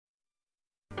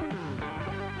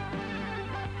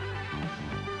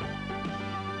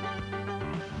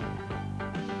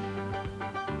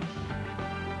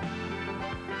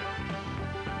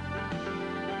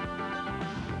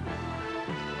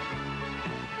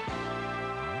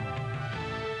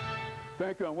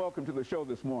Thank you and welcome to the show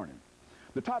this morning.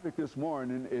 The topic this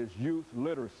morning is youth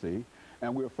literacy,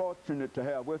 and we're fortunate to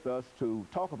have with us to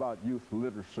talk about youth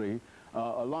literacy,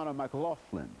 Alana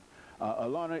McLaughlin.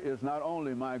 Alana is not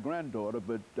only my granddaughter,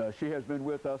 but she has been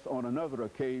with us on another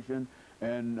occasion,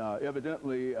 and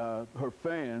evidently her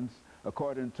fans,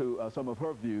 according to some of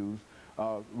her views,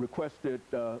 requested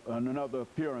another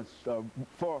appearance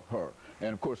for her.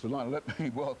 And of course, Alana, let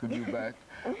me welcome you back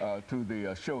to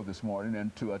the show this morning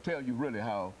and to tell you really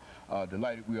how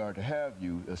delighted we are to have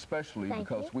you, especially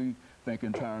because we think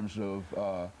in terms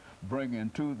of bringing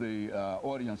to the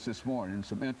audience this morning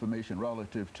some information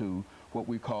relative to what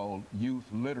we call youth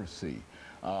literacy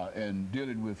and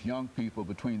dealing with young people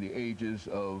between the ages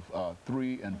of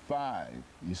 3 and 5,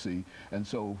 you see. And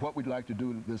so what we'd like to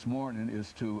do this morning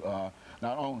is to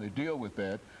not only deal with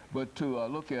that, but to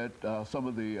look at some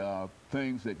of the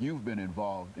things that you've been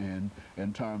involved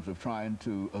in terms of trying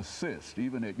to assist,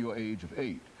 even at your age of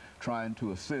 8, trying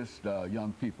to assist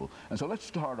young people. And so let's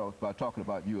start off by talking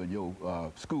about you and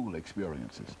your school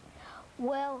experiences.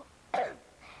 Well,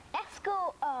 at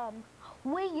school,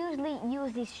 we usually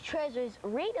use these treasures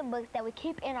reading books that we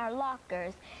keep in our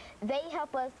lockers. They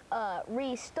help us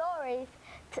read stories,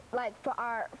 like for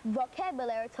our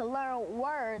vocabulary, to learn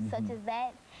words such as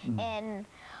that. And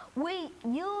we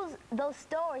use those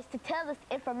stories to tell us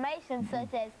information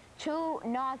such as true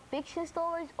non-fiction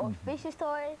stories or fiction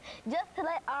stories, just to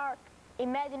let our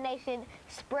imagination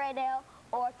spread out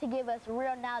or to give us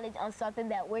real knowledge on something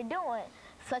that we're doing,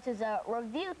 such as a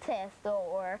review test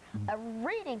or a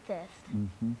reading test.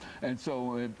 And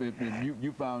so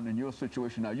you found in your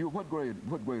situation now, what grade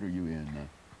are you in now?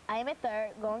 I am in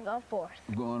 3rd, going on 4th.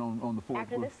 Going on the 4th?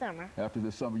 After this summer. After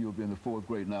this summer, you'll be in the 4th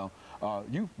grade. Now,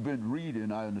 you've been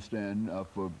reading, I understand,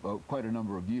 for quite a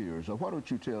number of years. Why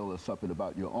don't you tell us something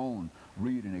about your own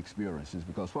reading experiences?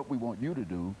 Because what we want you to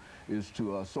do is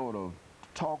to sort of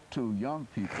talk to young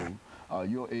people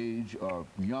your age or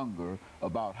younger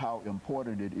about how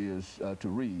important it is to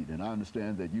read. And I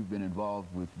understand that you've been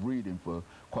involved with reading for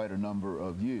quite a number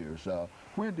of years.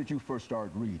 When did you first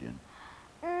start reading?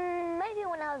 Maybe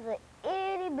when I was an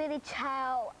itty-bitty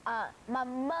child. My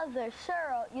mother,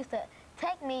 Cheryl, used to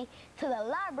take me to the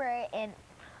library, and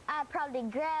I'd probably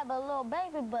grab a little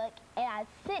baby book, and I'd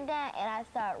sit down and I'd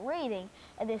start reading.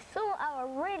 And then soon I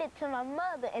would read it to my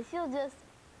mother, and she was just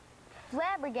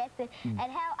flabbergasted at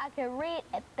how I could read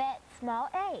at that small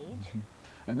age.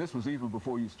 And this was even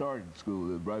before you started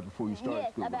school, right before you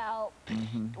started school? Yes, about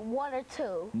 1 or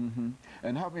 2.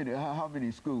 And how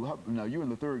many schools, now you're in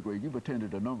the 3rd grade, you've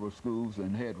attended a number of schools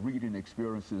and had reading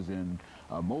experiences in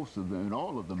most of them, and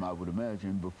all of them I would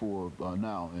imagine, before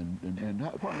now. And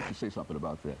why don't you say something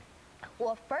about that?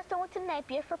 Well, first I went to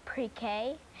Napier for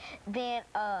pre-K, then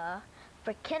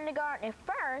for kindergarten and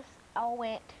 1st I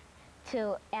went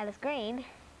to Alice Green,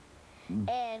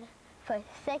 and for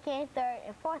 2nd, 3rd,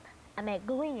 and 4th I'm at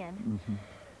Glenn.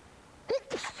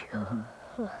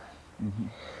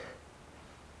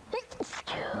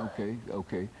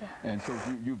 Okay. And so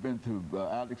you've been to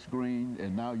Alex Green,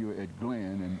 and now you're at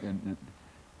Glenn, and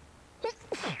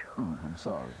I'm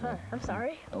sorry. I'm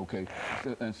sorry. Okay.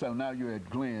 And so now you're at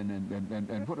Glenn,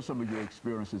 and what are some of your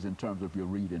experiences in terms of your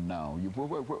reading now?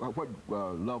 What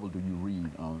level do you read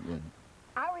on?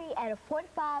 I read at a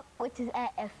 45, which is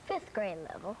at a 5th grade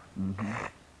level.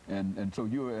 And so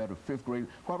you're at a 5th grade.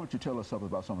 Why don't you tell us something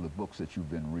about some of the books that you've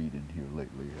been reading here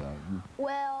lately?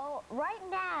 Well, right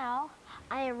now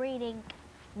I am reading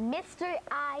Mystery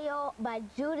Isle by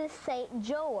Judith St.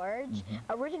 George,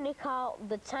 originally called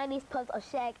The Chinese Puzzle of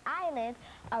Shag Island.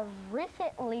 I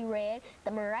recently read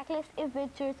The Miraculous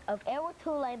Adventures of Edward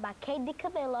Tulane by Kate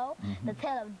DiCamillo, The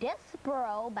Tale of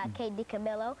Despero by Kate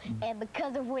DiCamillo, and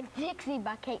Because of Winn-Dixie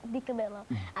by Kate DiCamillo.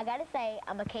 I gotta say,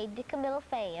 I'm a Kate DiCamillo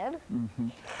fan.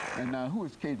 And now, who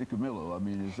is Kate DiCamillo? I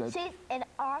mean, is that... She's an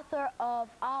author of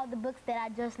all the books that I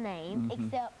just named,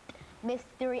 except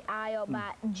Mystery Isle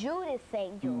by Judith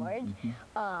St. George,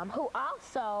 who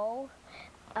also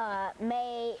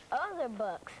made other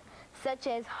books, such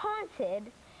as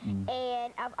Haunted,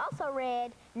 and I've also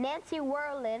read Nancy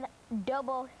Werlin,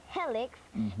 Double Helix,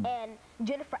 and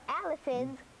Jennifer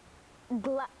Allison's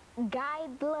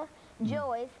Guidla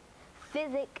Joyce,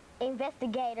 Physics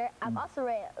Investigator. I've also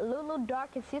read Lulu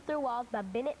Dark and See-Through Walls by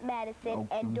Bennett Madison,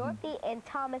 and Dorothy and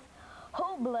Thomas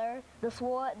Hobler, The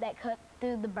Sword That Cut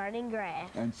Through the Burning Grass.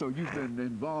 And so you've been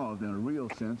involved in a real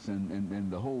sense in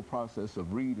the whole process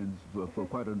of reading for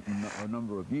quite a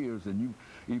number of years, and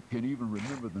you can even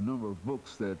remember the number of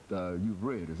books that you've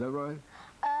read. Is that right?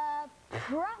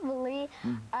 Probably.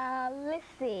 Let's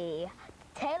see.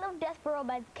 Tale of Despero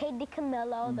by Kate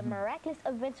DiCamillo, The Miraculous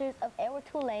Adventures of Edward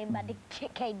Tulane by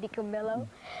Kate DiCamillo,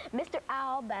 Mr.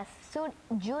 Owl by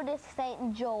Judith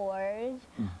St. George.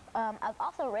 I've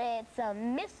also read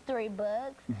some mystery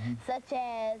books, such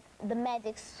as The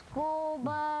Magic School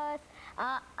Bus.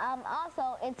 I'm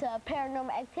also into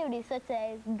paranormal activities, such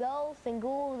as ghosts and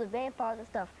ghouls and vampires and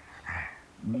stuff.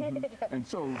 And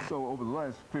so over the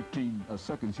last 15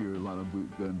 seconds here, Alana,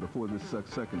 and before this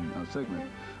second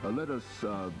segment, let us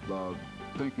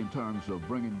think in terms of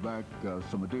bringing back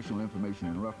some additional information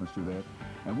in reference to that.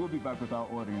 And we'll be back with our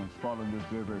audience following this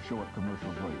very, very short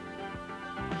commercial break.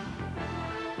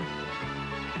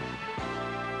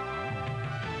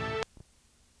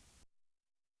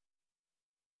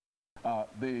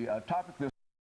 The topic this